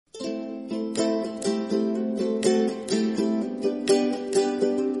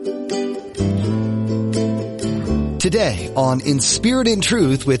Today on In Spirit and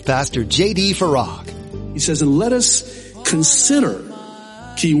Truth with Pastor J.D. Farag. He says, and let us consider,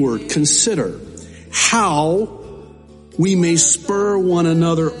 keyword, consider, how we may spur one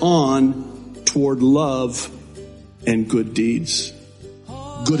another on toward love and good deeds.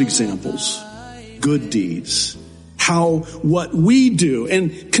 Good examples, good deeds. What we do,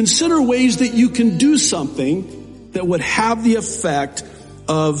 and consider ways that you can do something that would have the effect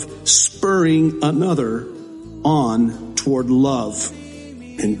of spurring another on toward love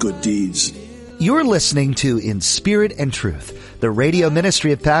and good deeds. You're listening to In Spirit and Truth, the radio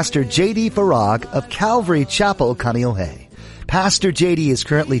ministry of Pastor J.D. Farag of Calvary Chapel, Kaneohe. Pastor J.D. is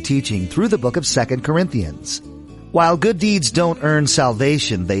currently teaching through the book of 2 Corinthians. While good deeds don't earn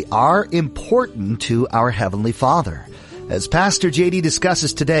salvation, they are important to our Heavenly Father. As Pastor J.D.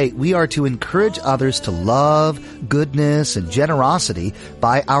 discusses today, we are to encourage others to love, goodness, and generosity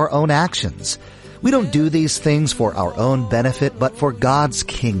by our own actions. We don't do these things for our own benefit, but for God's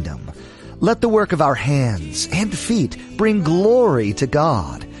kingdom. Let the work of our hands and feet bring glory to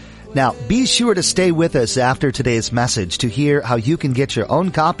God. Now, be sure to stay with us after today's message to hear how you can get your own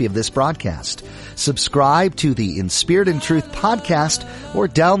copy of this broadcast. Subscribe to the In Spirit and Truth podcast or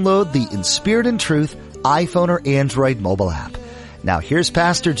download the In Spirit and Truth iPhone or Android mobile app. Now, here's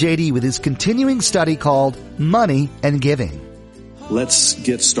Pastor J.D. with his continuing study called Money and Giving. Let's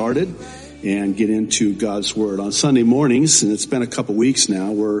get started and get into God's Word. On Sunday mornings, and it's been a couple weeks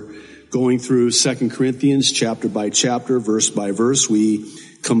now, we're going through 2 Corinthians chapter by chapter, verse by verse. We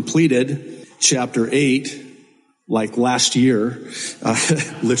completed chapter 8 like last year,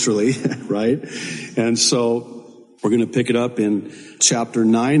 literally, right? And so we're going to pick it up in chapter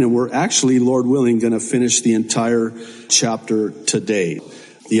 9, and we're actually, Lord willing, going to finish the entire chapter today.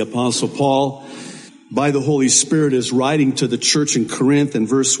 The Apostle Paul, by the Holy Spirit, is writing to the church in Corinth, and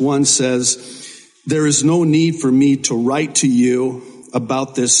verse 1 says, there is no need for me to write to you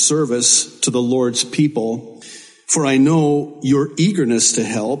about this service to the Lord's people, for I know your eagerness to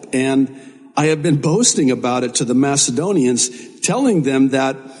help, and I have been boasting about it to the Macedonians, telling them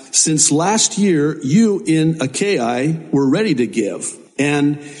that since last year you in Achaia were ready to give,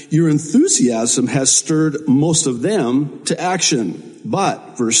 and your enthusiasm has stirred most of them to action.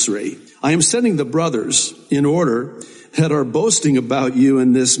 But, verse 3, I am sending the brothers in order that our boasting about you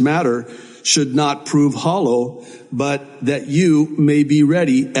in this matter should not prove hollow, but that you may be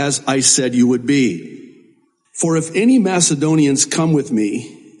ready as I said you would be. For if any Macedonians come with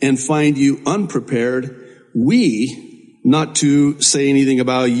me and find you unprepared, we, not to say anything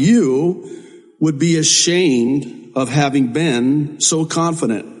about you, would be ashamed of having been so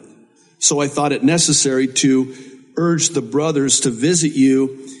confident. So I thought it necessary to urge the brothers to visit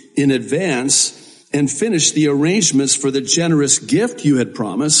you in advance and finish the arrangements for the generous gift you had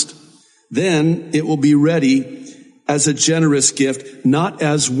promised. Then it will be ready as a generous gift, not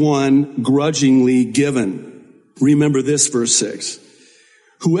as one grudgingly given. Remember this, verse 6.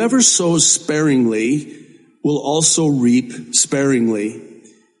 Whoever sows sparingly will also reap sparingly,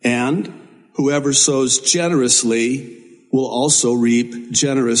 and whoever sows generously will also reap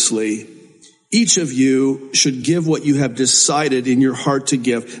generously. Each of you should give what you have decided in your heart to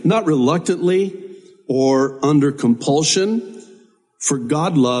give, not reluctantly or under compulsion, for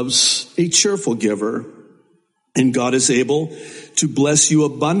God loves a cheerful giver, and God is able to bless you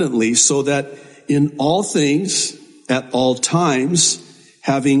abundantly so that in all things, at all times,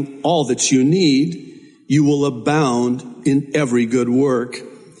 having all that you need, you will abound in every good work.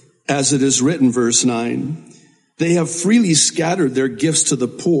 As it is written, verse 9, they have freely scattered their gifts to the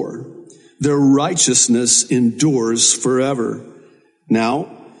poor. Their righteousness endures forever. Now,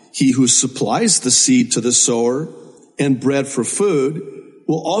 he who supplies the seed to the sower and bread for food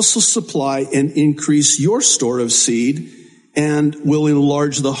will also supply and increase your store of seed and will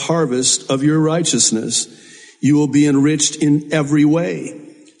enlarge the harvest of your righteousness. You will be enriched in every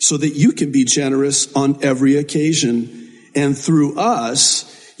way so that you can be generous on every occasion. And through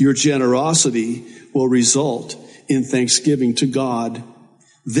us, your generosity will result in thanksgiving to God.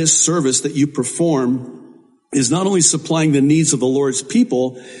 This service that you perform is not only supplying the needs of the Lord's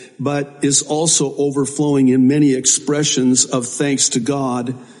people, but is also overflowing in many expressions of thanks to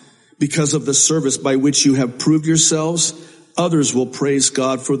God. Because of the service by which you have proved yourselves, others will praise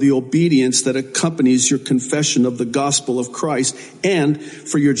God for the obedience that accompanies your confession of the gospel of Christ and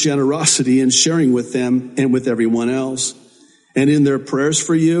for your generosity in sharing with them and with everyone else. And in their prayers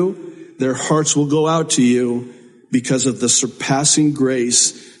for you, their hearts will go out to you because of the surpassing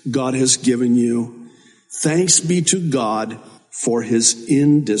grace God has given you. Thanks be to God for his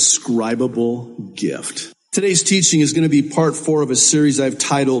indescribable gift. Today's teaching is going to be part 4 of a series I've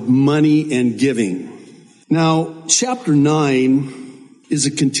titled Money and Giving. Now, chapter 9 is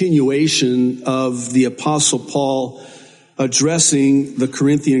a continuation of the Apostle Paul addressing the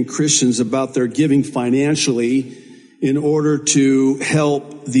Corinthian Christians about their giving financially in order to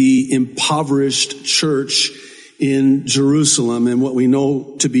help the impoverished church in Jerusalem. And what we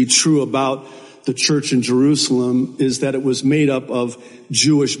know to be true about the church in Jerusalem is that it was made up of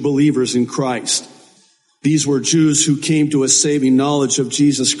Jewish believers in Christ. These were Jews who came to a saving knowledge of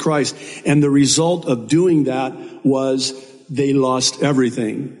Jesus Christ. And the result of doing that was they lost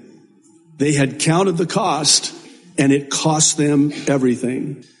everything. They had counted the cost, and it cost them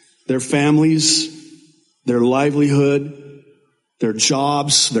everything. Their families, their livelihood, their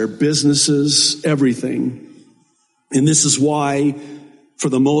jobs, their businesses, everything. And this is why, for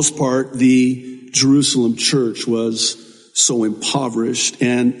the most part, the Jerusalem church was so impoverished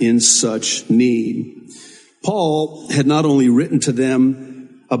and in such need. Paul had not only written to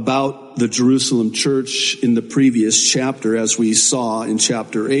them about the Jerusalem church in the previous chapter, as we saw in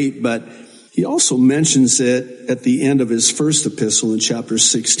chapter 8, but he also mentions it at the end of his first epistle in chapter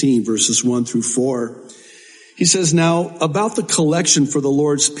 16, verses 1 through 4. He says, "Now, about the collection for the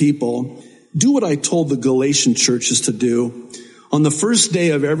Lord's people, do what I told the Galatian churches to do. On the first day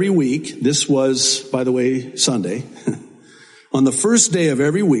of every week," this was, by the way, Sunday, "on the first day of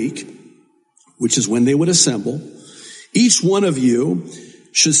every week," which is when they would assemble, "each one of you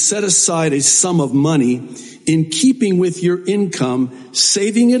should set aside a sum of money in keeping with your income,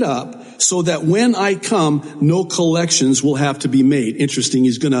 saving it up, so that when I come, no collections will have to be made." Interesting,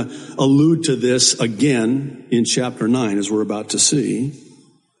 he's going to allude to this again in chapter 9, as we're about to see.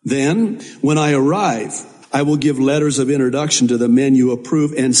 "Then, when I arrive, I will give letters of introduction to the men you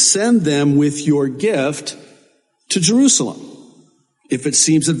approve and send them with your gift to Jerusalem. If it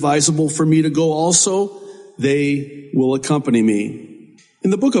seems advisable for me to go also, they will accompany me."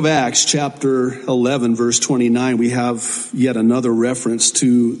 In the book of Acts, chapter 11, verse 29, we have yet another reference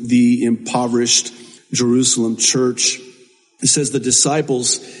to the impoverished Jerusalem church. It says, "The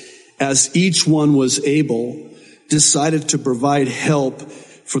disciples, as each one was able, decided to provide help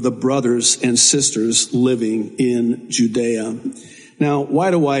for the brothers and sisters living in Judea." Now,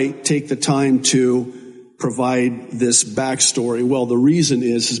 why do I take the time to provide this backstory? Well, the reason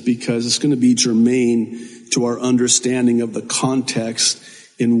is because it's going to be germane to our understanding of the context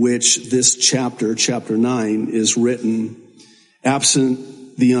in which this chapter 9, is written. Absent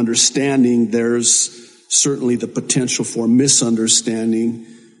the understanding, there's certainly the potential for misunderstanding.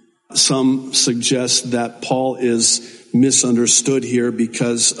 Some suggest that Paul is misunderstood here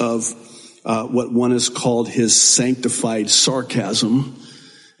because of what one has called his sanctified sarcasm.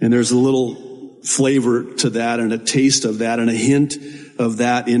 And there's a little flavor to that and a taste of that and a hint of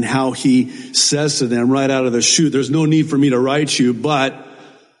that in how he says to them right out of the chute, "There's no need for me to write you, but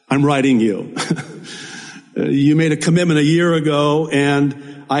I'm writing you. You made a commitment a year ago, and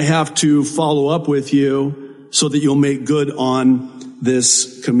I have to follow up with you so that you'll make good on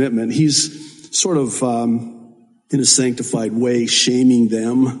this commitment." He's sort of, in a sanctified way, shaming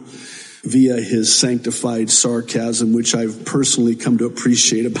them via his sanctified sarcasm, which I've personally come to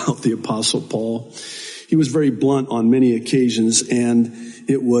appreciate about the Apostle Paul. He was very blunt on many occasions, and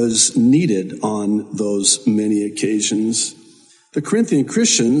it was needed on those many occasions. The Corinthian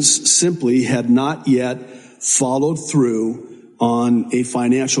Christians simply had not yet followed through on a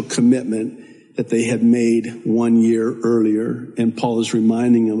financial commitment that they had made 1 year earlier. And Paul is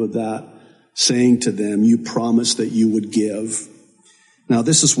reminding them of that, saying to them, "You promised that you would give." Now,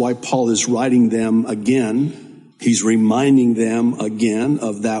 this is why Paul is writing them again. He's reminding them again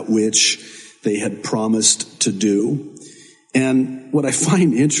of that which they had promised to do. And what I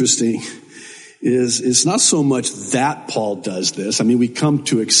find interesting is it's not so much that Paul does this. I mean, we come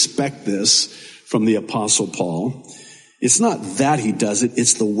to expect this from the Apostle Paul. It's not that he does it,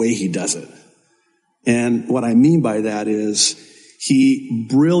 it's the way he does it. And what I mean by that is he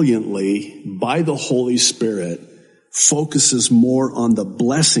brilliantly, by the Holy Spirit, focuses more on the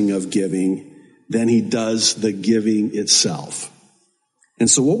blessing of giving than he does the giving itself. And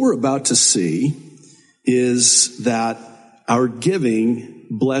so what we're about to see is that our giving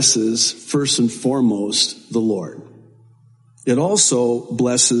blesses first and foremost the Lord. It also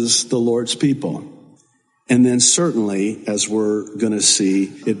blesses the Lord's people. And then certainly, as we're going to see,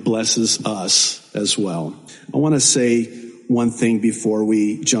 it blesses us as well. I want to say one thing before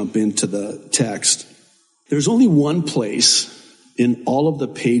we jump into the text. There's only one place in all of the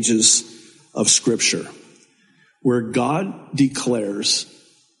pages of Scripture where God declares,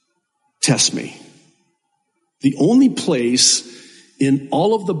 "Test me." The only place in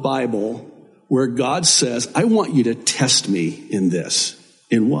all of the Bible where God says, "I want you to test me in this."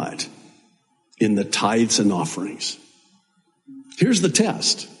 In what? in the tithes and offerings. Here's the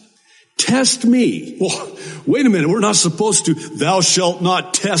test. Test me. Well, wait a minute. We're not supposed to, thou shalt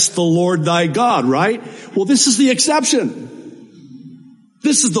not test the Lord thy God, right? Well, this is the exception.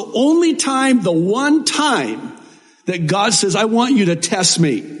 This is the only time, the one time that God says, I want you to test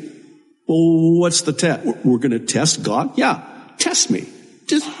me. Well, what's the test? We're going to test God? Yeah, test me.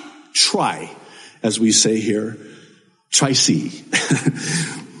 Just try, as we say here. Try see.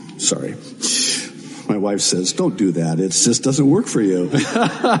 Sorry. My wife says, don't do that. It just doesn't work for you.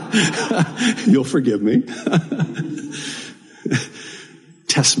 You'll forgive me.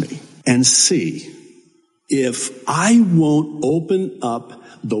 Test me and see if I won't open up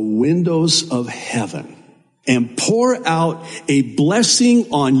the windows of heaven and pour out a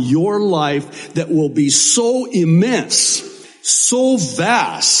blessing on your life that will be so immense, so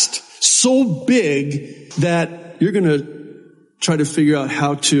vast, so big that you're going to try to figure out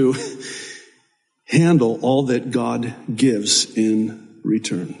how to handle all that God gives in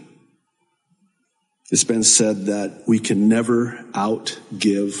return. It's been said that we can never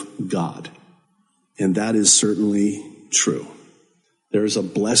outgive God. And that is certainly true. There's a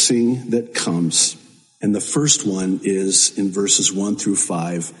blessing that comes. And the first one is in verses 1 through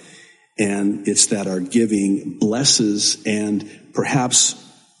 5. And it's that our giving blesses and perhaps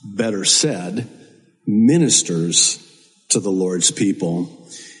better said, ministers to the Lord's people.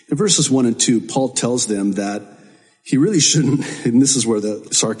 In verses 1 and 2, Paul tells them that he really shouldn't, and this is where the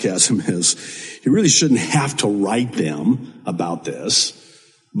sarcasm is, he really shouldn't have to write them about this,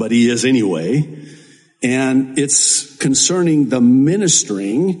 but he is anyway. And it's concerning the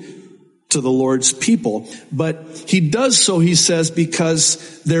ministering to the Lord's people. But he does so, he says,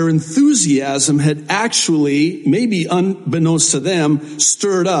 because their enthusiasm had actually, maybe unbeknownst to them,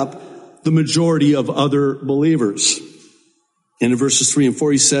 stirred up the majority of other believers. And in verses 3 and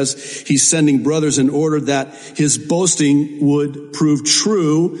 4, he says he's sending brothers in order that his boasting would prove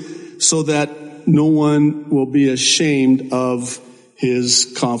true so that no one will be ashamed of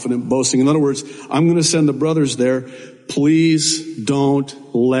his confident boasting. In other words, I'm going to send the brothers there. Please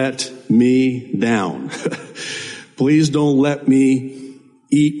don't let me down. Please don't let me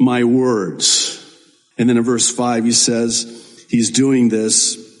eat my words. And then in verse 5, he says he's doing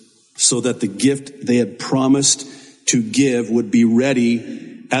this so that the gift they had promised to give would be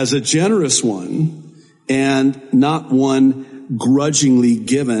ready as a generous one and not one grudgingly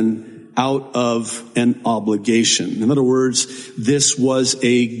given out of an obligation. In other words, this was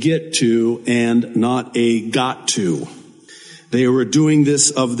a get to and not a got to. They were doing this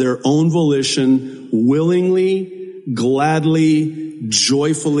of their own volition, willingly, gladly,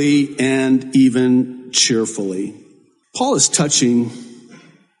 joyfully, and even cheerfully. Paul is touching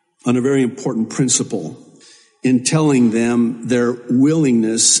on a very important principle in telling them their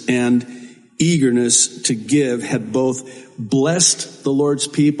willingness and eagerness to give had both blessed the Lord's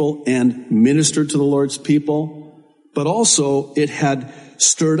people and ministered to the Lord's people, but also it had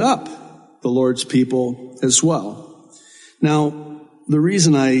stirred up the Lord's people as well. Now, the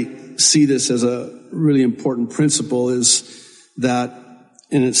reason I see this as a really important principle is that,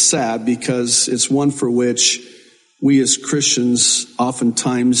 and it's sad because it's one for which we as Christians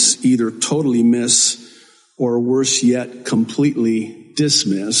oftentimes either totally miss or worse yet, completely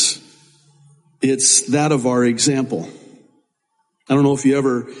dismiss. It's that of our example. I don't know if you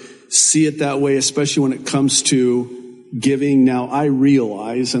ever see it that way, especially when it comes to giving. Now, I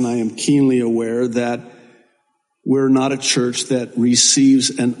realize and I am keenly aware that we're not a church that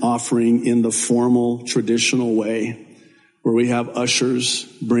receives an offering in the formal, traditional way, where we have ushers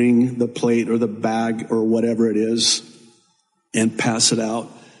bring the plate or the bag or whatever it is and pass it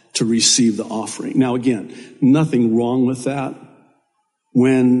out to receive the offering. Now, again, nothing wrong with that.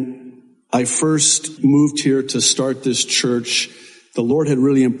 When I first moved here to start this church, the Lord had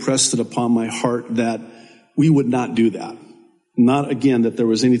really impressed it upon my heart that we would not do that. Not, again, that there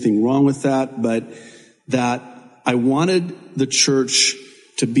was anything wrong with that, but that I wanted the church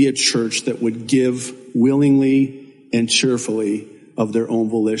to be a church that would give willingly and cheerfully of their own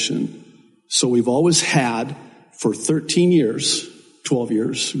volition. So we've always had, for 13 years, 12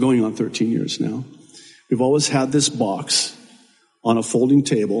 years, going on 13 years now, we've always had this box on a folding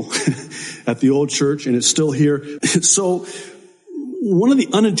table at the old church, and it's still here. So one of the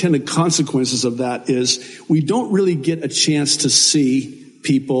unintended consequences of that is we don't really get a chance to see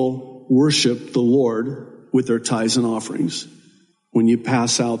people worship the Lord with their tithes and offerings when you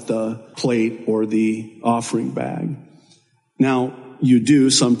pass out the plate or the offering bag. Now, you do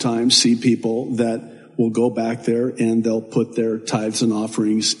sometimes see people that will go back there and they'll put their tithes and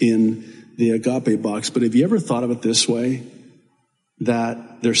offerings in the agape box. But have you ever thought of it this way?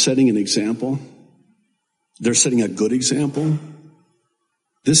 That they're setting an example? They're setting a good example.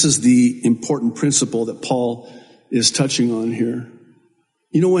 This is the important principle that Paul is touching on here.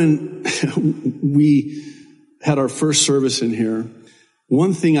 You know, when we had our first service in here,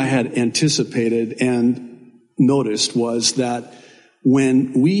 one thing I had anticipated and noticed was that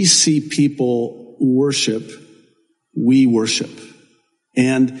when we see people worship, we worship.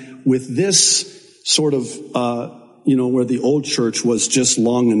 And with this sort of, where the old church was just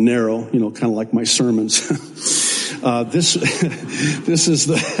long and narrow, kind of like my sermons. This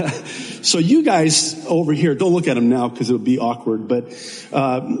is so you guys over here, don't look at them now because it would be awkward, but,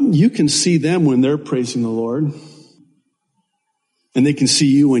 you can see them when they're praising the Lord. And they can see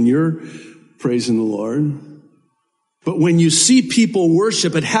you when you're praising the Lord. But when you see people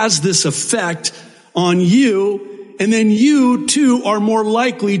worship, it has this effect on you, and then you too are more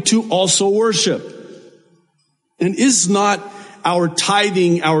likely to also worship. And is not our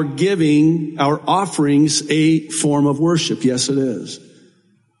tithing, our giving, our offerings a form of worship? Yes, it is.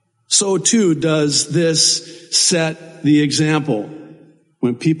 So too does this set the example.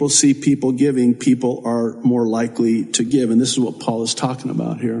 When people see people giving, people are more likely to give. And this is what Paul is talking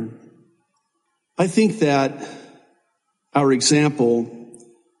about here. I think that our example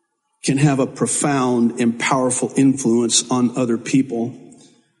can have a profound and powerful influence on other people.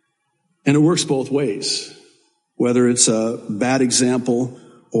 And it works both ways, whether it's a bad example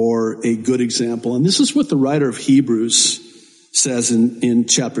or a good example. And this is what the writer of Hebrews says in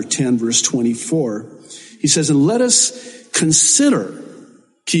chapter 10, verse 24. He says, and let us consider,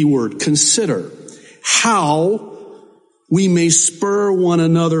 keyword, consider, how we may spur one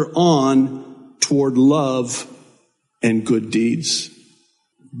another on toward love and good deeds.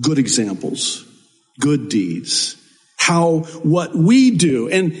 Good examples, good deeds. What we do,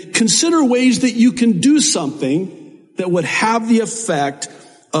 and consider ways that you can do something that would have the effect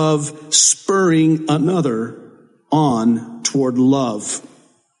of spurring another on toward love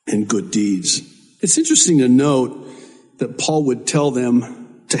and good deeds. It's interesting to note that Paul would tell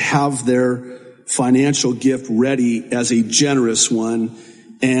them to have their financial gift ready as a generous one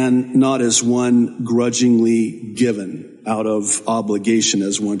and not as one grudgingly given out of obligation,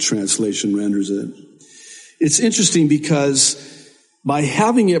 as one translation renders it. It's interesting because by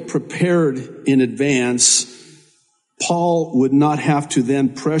having it prepared in advance, Paul would not have to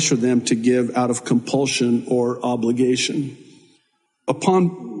then pressure them to give out of compulsion or obligation.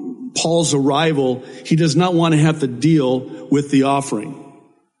 Upon Paul's arrival, he does not want to have to deal with the offering.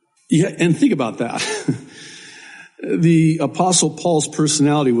 Yeah, and think about that. The Apostle Paul's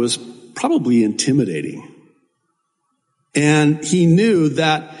personality was probably intimidating. And he knew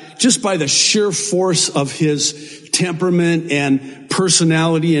that just by the sheer force of his temperament and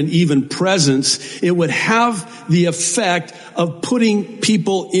personality and even presence, it would have the effect of putting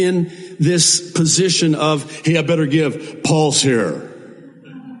people in this position of, hey, I better give, Paul's here.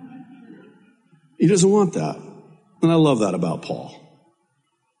 He doesn't want that. And I love that about Paul.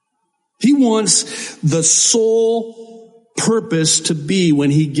 He wants the sole purpose to be, when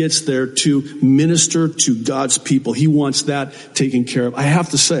he gets there, to minister to God's people. He wants that taken care of. I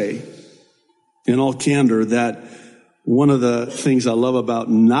have to say, in all candor, that one of the things I love about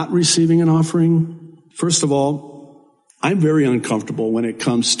not receiving an offering, first of all, I'm very uncomfortable when it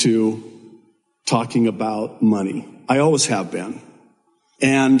comes to talking about money. I always have been.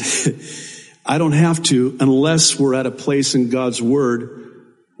 And I don't have to unless we're at a place in God's Word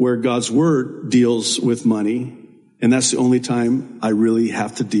where God's Word deals with money. And that's the only time I really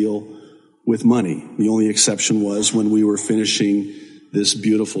have to deal with money. The only exception was when we were finishing this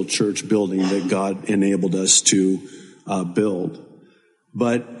beautiful church building that God enabled us to build.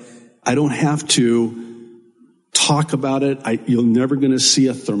 But I don't have to talk about it. You're never going to see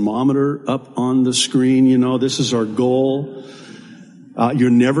a thermometer up on the screen. You know, this is our goal.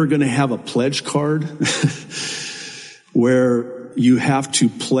 You're never going to have a pledge card where you have to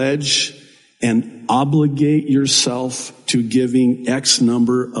pledge and obligate yourself to giving X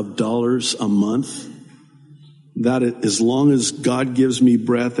number of dollars a month. That as long as God gives me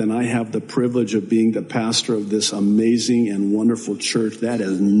breath and I have the privilege of being the pastor of this amazing and wonderful church, that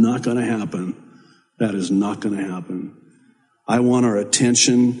is not going to happen. That is not going to happen. I want our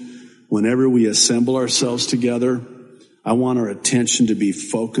attention whenever we assemble ourselves together. I want our attention to be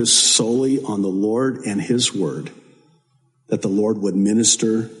focused solely on the Lord and His Word, that the Lord would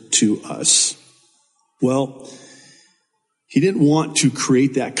minister to us. Well, He didn't want to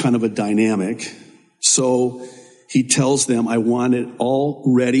create that kind of a dynamic, so He tells them, I want it all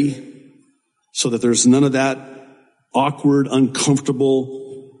ready so that there's none of that awkward,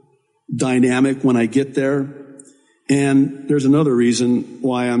 uncomfortable dynamic when I get there. And there's another reason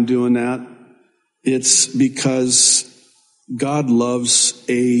why I'm doing that. It's because God loves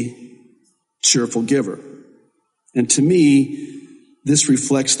a cheerful giver. And to me, this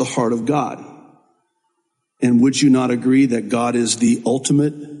reflects the heart of God. And would you not agree that God is the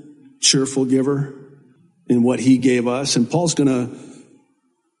ultimate cheerful giver in what he gave us? And Paul's going to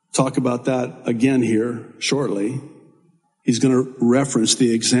talk about that again here shortly. He's going to reference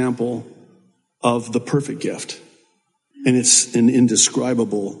the example of the perfect gift. And it's an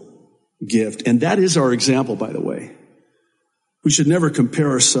indescribable gift. And that is our example, by the way. We should never compare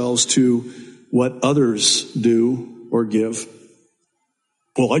ourselves to what others do or give.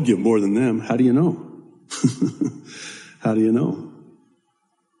 Well, I give more than them. How do you know? How do you know? You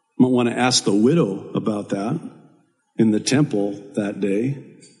might want to ask the widow about that in the temple that day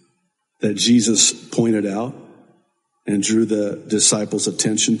that Jesus pointed out and drew the disciples'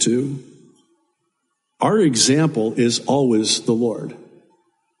 attention to. Our example is always the Lord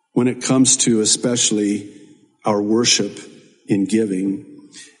when it comes to especially our worship in giving.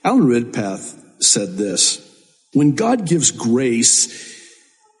 Alan Ridpath said this: when God gives grace,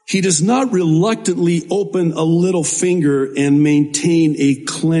 he does not reluctantly open a little finger and maintain a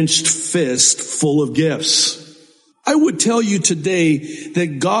clenched fist full of gifts. I would tell you today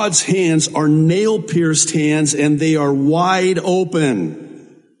that God's hands are nail-pierced hands and they are wide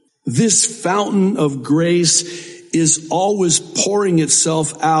open. This fountain of grace is always pouring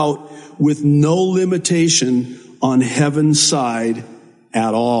itself out with no limitation on heaven's side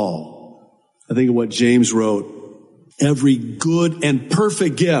at all. I think of what James wrote. Every good and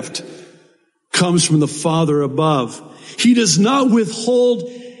perfect gift comes from the Father above. He does not withhold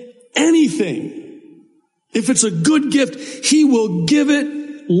anything. If it's a good gift, he will give it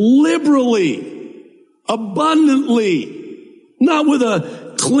liberally, abundantly, not with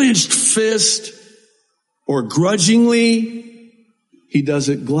a clenched fist or grudgingly. He does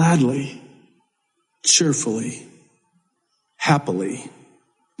it gladly, cheerfully, happily.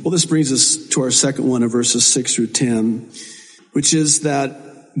 Well, this brings us to our second one of verses 6 through 10, which is that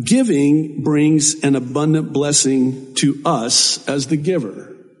giving brings an abundant blessing to us as the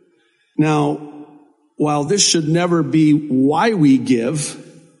giver. Now, while this should never be why we give,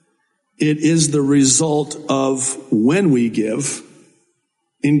 it is the result of when we give.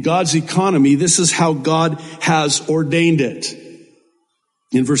 In God's economy, this is how God has ordained it.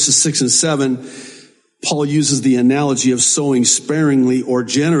 In verses 6 and 7, Paul uses the analogy of sowing sparingly or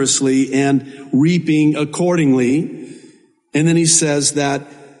generously and reaping accordingly. And then he says that,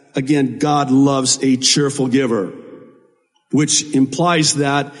 again, God loves a cheerful giver, which implies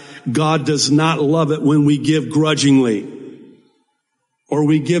that God does not love it when we give grudgingly, or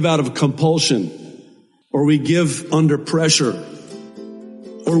we give out of compulsion, or we give under pressure,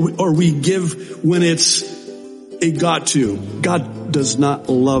 or we give when it's a got to. God does not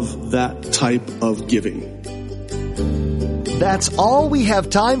love that type of giving. That's all we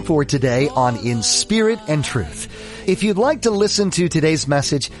have time for today on In Spirit and Truth. If you'd like to listen to today's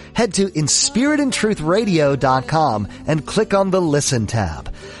message, head to inspiritandtruthradio.com and click on the Listen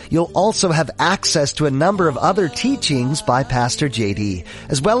tab. You'll also have access to a number of other teachings by Pastor JD,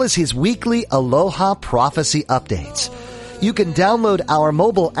 as well as his weekly Aloha Prophecy updates. You can download our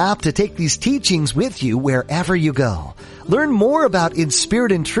mobile app to take these teachings with you wherever you go. Learn more about In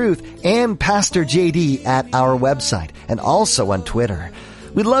Spirit and Truth and Pastor JD at our website and also on Twitter.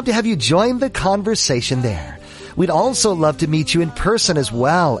 We'd love to have you join the conversation there. We'd also love to meet you in person as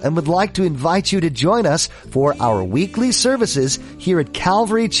well and would like to invite you to join us for our weekly services here at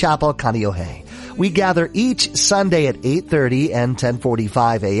Calvary Chapel, Kaneohe. We gather each Sunday at 8:30 and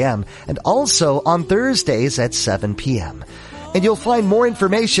 10:45 a.m. and also on Thursdays at 7 p.m. And you'll find more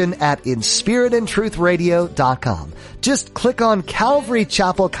information at inspiritandtruthradio.com. Just click on Calvary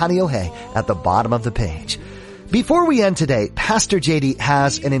Chapel Kaneohe at the bottom of the page. Before we end today, Pastor JD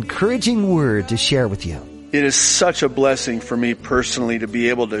has an encouraging word to share with you. It is such a blessing for me personally to be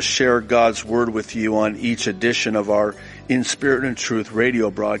able to share God's Word with you on each edition of our In Spirit and Truth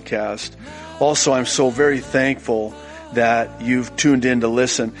radio broadcast. Also, I'm so very thankful that you've tuned in to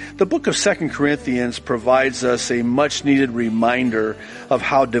listen. The book of 2 Corinthians provides us a much-needed reminder of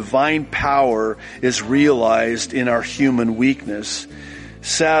how divine power is realized in our human weakness.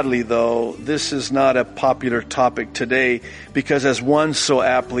 Sadly, though, this is not a popular topic today because, as one so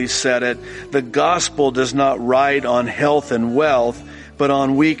aptly said it, the gospel does not ride on health and wealth, but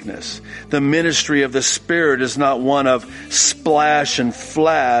on weakness. The ministry of the Spirit is not one of splash and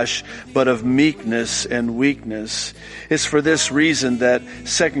flash, but of meekness and weakness. It's for this reason that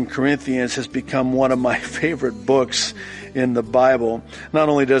 2 Corinthians has become one of my favorite books in the Bible. Not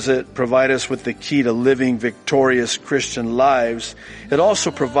only does it provide us with the key to living victorious Christian lives, it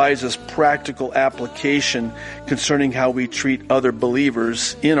also provides us practical application concerning how we treat other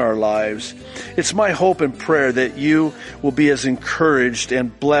believers in our lives. It's my hope and prayer that you will be as encouraged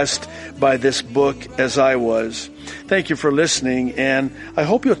and blessed by this book as I was. Thank you for listening, and I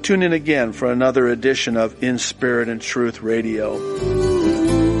hope you'll tune in again for another edition of In Spirit and Truth Radio.